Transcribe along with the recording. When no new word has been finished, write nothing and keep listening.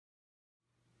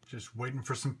Just waiting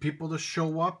for some people to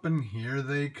show up, and here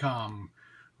they come.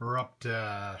 We're up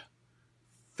to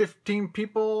 15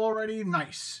 people already.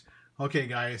 Nice. Okay,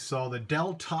 guys, so the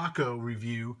Del Taco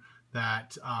review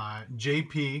that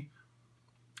JP,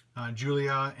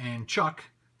 Julia, and Chuck's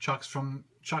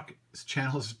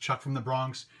channel is Chuck from the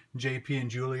Bronx. JP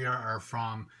and Julia are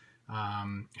from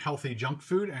Healthy Junk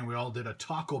Food, and we all did a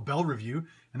Taco Bell review,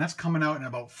 and that's coming out in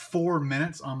about 4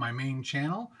 minutes on my main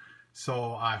channel.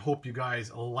 So I hope you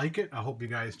guys like it. I hope you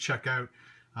guys check out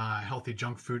Healthy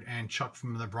Junk Food and Chuck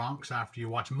from the Bronx after you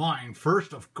watch mine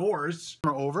first, of course.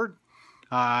 Over.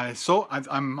 So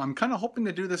I'm kind of hoping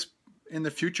to do this in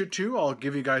the future too. I'll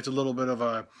give you guys a little bit of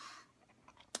a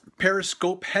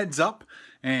Periscope heads up,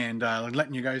 and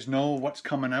letting you guys know what's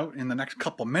coming out in the next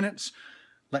couple minutes,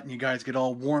 letting you guys get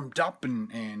all warmed up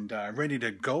and ready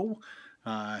to go.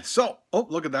 Oh,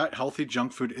 look at that. Healthy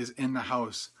Junk Food is in the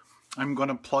house. I'm going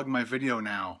to plug my video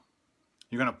now.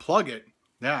 You're going to plug it?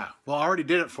 Yeah. Well, I already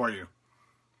did it for you.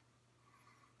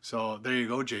 So there you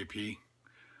go, JP.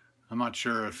 I'm not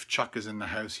sure if Chuck is in the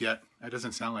house yet. It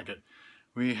doesn't sound like it.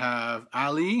 We have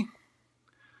Ali.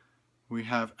 We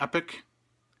have Epic.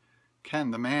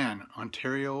 Ken, the man.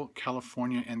 Ontario,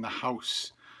 California in the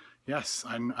house. Yes,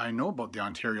 I know about the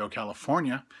Ontario,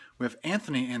 California. We have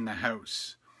Anthony in the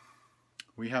house.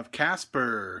 We have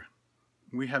Casper.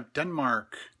 We have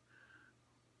Denmark.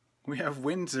 We have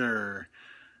Windsor.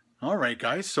 All right,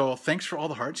 guys. So thanks for all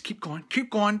the hearts. Keep going. Keep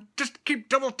going. Just keep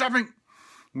double tapping.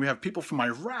 We have people from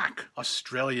Iraq,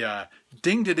 Australia.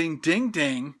 Ding, da, ding, ding,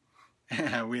 ding.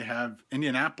 We have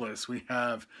Indianapolis. We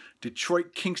have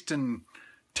Detroit, Kingston,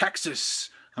 Texas.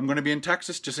 I'm going to be in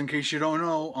Texas, just in case you don't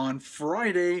know. On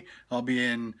Friday, I'll be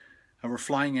in. We're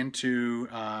flying into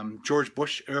George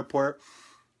Bush Airport,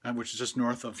 which is just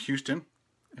north of Houston.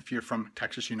 If you're from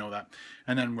Texas, you know that.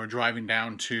 And then we're driving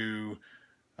down to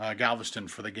Galveston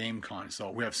for the game con. So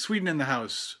we have Sweden in the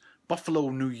house.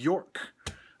 Buffalo, New York.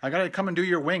 I gotta come and do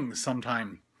your wings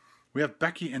sometime. We have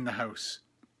Becky in the house.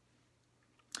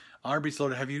 Arby's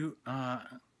loaded. Have you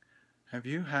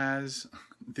has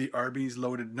the Arby's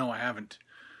loaded? No, I haven't.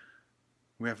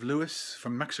 We have Lewis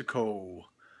from Mexico.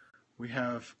 We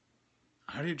have,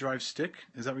 how do you drive stick?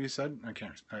 Is that what you said? I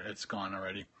can't, it's gone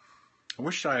already. I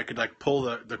wish I could like pull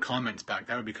the comments back.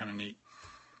 That would be kind of neat.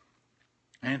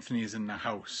 Anthony's in the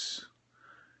house.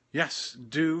 Yes,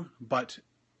 do, but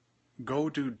go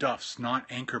do Duff's, not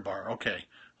Anchor Bar. Okay,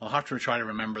 I'll have to try to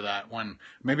remember that one.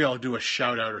 Maybe I'll do a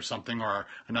shout out or something, or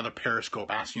another Periscope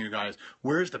asking you guys,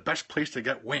 where's the best place to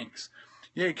get wings?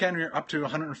 Yeah, you can. You're up to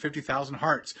 150,000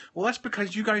 hearts. Well, that's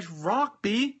because you guys rock,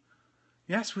 B.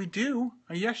 Yes, we do.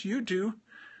 Yes, you do.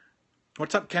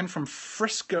 What's up, Ken from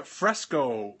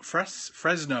Fresno,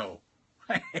 Fresno,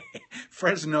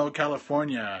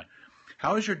 California.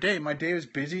 How is your day? My day is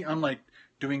busy. I'm like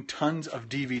doing tons of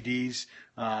DVDs.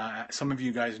 Some of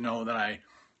you guys know that I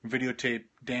videotape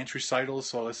dance recitals,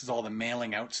 so this is all the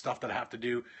mailing out stuff that I have to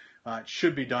do. It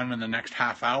should be done in the next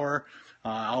half hour.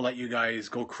 I'll let you guys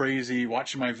go crazy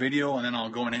watching my video, and then I'll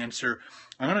go and answer.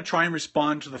 I'm going to try and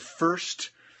respond to the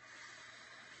first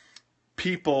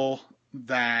people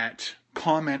that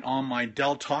comment on my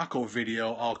Del Taco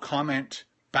video. I'll comment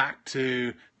back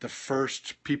to the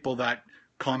first people that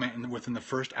comment within the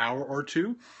first hour or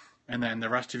two, and then the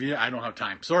rest of you, I don't have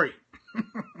time. Sorry.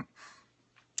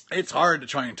 It's hard to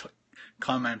try and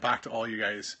comment back to all you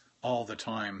guys all the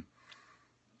time.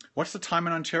 What's the time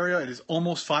in Ontario? It is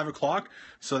almost 5 o'clock,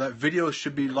 so that video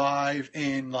should be live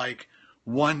in like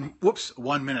 1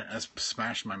 minute. I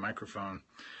smashed my microphone.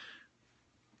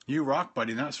 You rock,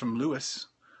 buddy. That's from Lewis.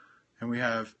 And we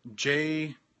have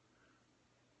Jay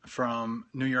from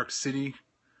New York City.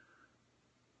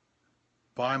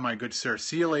 Bye, my good sir.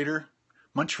 See you later.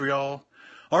 Montreal.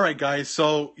 All right, guys.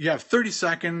 So you have 30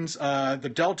 seconds.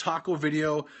 The Del Taco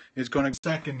video is going to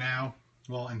second now.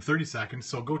 Well, in 30 seconds.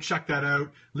 So go check that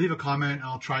out. Leave a comment.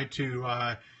 I'll try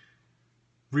to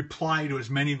reply to as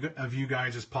many of you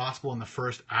guys as possible in the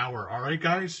first hour. All right,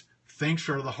 guys. Thanks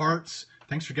for the hearts.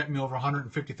 Thanks for getting me over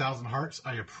 150,000 hearts.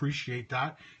 I appreciate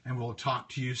that. And we'll talk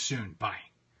to you soon. Bye.